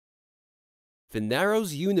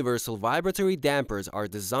Finaros universal vibratory dampers are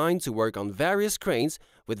designed to work on various cranes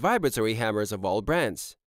with vibratory hammers of all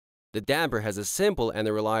brands. The damper has a simple and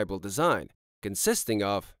a reliable design, consisting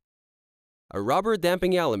of a rubber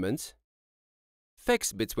damping element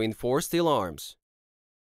fixed between 4 steel arms.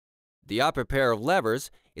 The upper pair of levers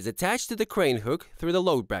is attached to the crane hook through the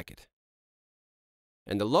load bracket,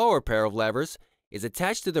 and the lower pair of levers is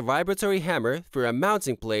attached to the vibratory hammer through a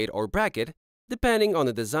mounting plate or bracket depending on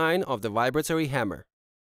the design of the vibratory hammer.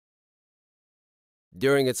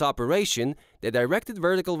 During its operation, the directed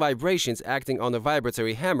vertical vibrations acting on the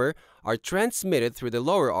vibratory hammer are transmitted through the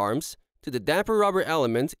lower arms to the damper rubber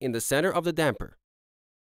element in the center of the damper.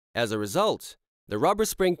 As a result, the rubber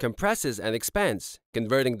spring compresses and expands,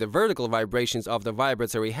 converting the vertical vibrations of the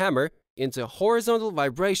vibratory hammer into horizontal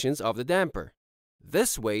vibrations of the damper.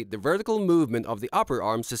 This way, the vertical movement of the upper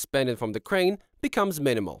arm suspended from the crane becomes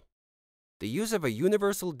minimal. The use of a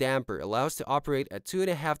universal damper allows to operate a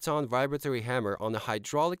 2.5-ton vibratory hammer on a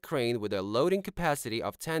hydraulic crane with a loading capacity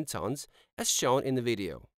of 10 tons, as shown in the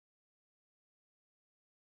video.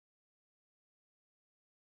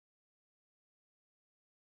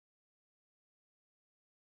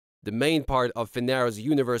 The main part of Finaros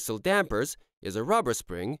universal dampers is a rubber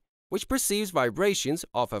spring, which perceives vibrations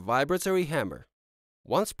of a vibratory hammer.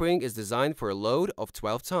 One spring is designed for a load of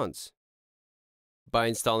 12 tons. By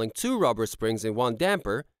installing 2 rubber springs in one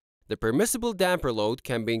damper, the permissible damper load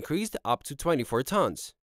can be increased up to 24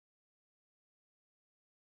 tons.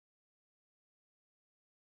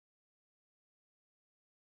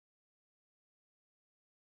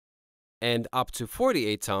 And up to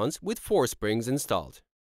 48 tons with 4 springs installed.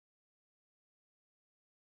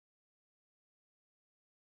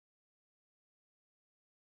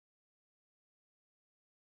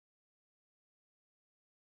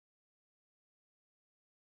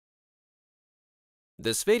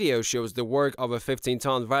 This video shows the work of a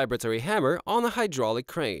 15-ton vibratory hammer on a hydraulic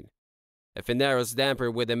crane. A Finaros damper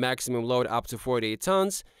with a maximum load up to 48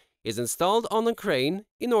 tons is installed on the crane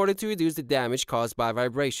in order to reduce the damage caused by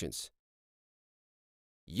vibrations.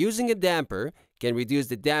 Using a damper can reduce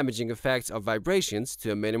the damaging effects of vibrations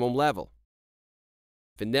to a minimum level.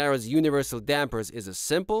 Finaros universal dampers is a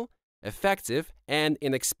simple, effective, and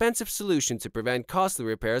inexpensive solution to prevent costly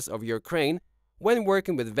repairs of your crane when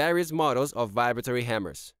working with various models of vibratory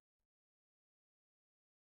hammers.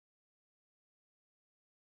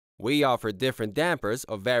 We offer different dampers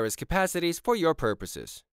of various capacities for your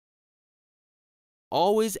purposes.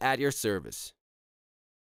 Always at your service.